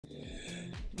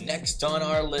Next on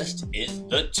our list is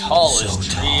the tallest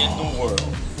tree in the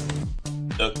world.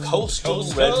 The coastal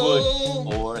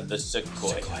redwood, or the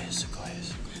sequoia.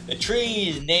 The tree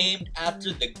is named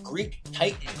after the Greek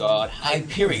titan god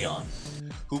Hyperion,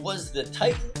 who was the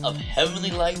titan of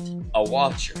heavenly light, a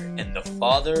watcher, and the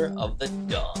father of the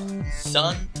dawn,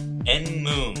 sun, and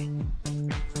moon.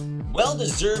 Well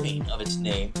deserving of its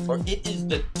name, for it is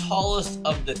the tallest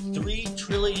of the 3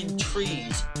 trillion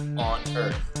trees on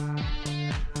Earth.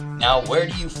 Now, where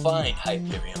do you find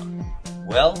Hyperion?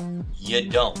 Well, you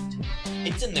don't.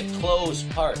 It's in the closed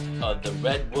part of the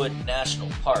Redwood National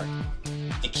Park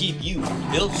to keep you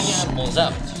filthy animals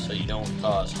out so you don't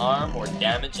cause harm or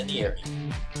damage in the area.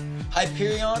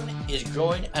 Hyperion is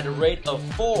growing at a rate of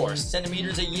 4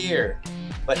 centimeters a year.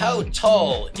 But how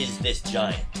tall is this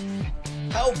giant?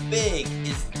 How big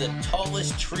is the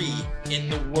tallest tree in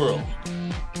the world?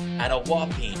 At a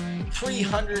whopping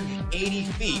 380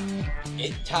 feet,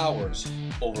 it towers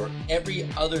over every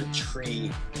other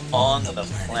tree on the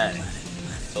planet.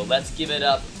 So let's give it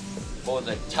up for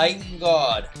the Titan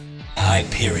god,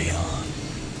 Hyperion.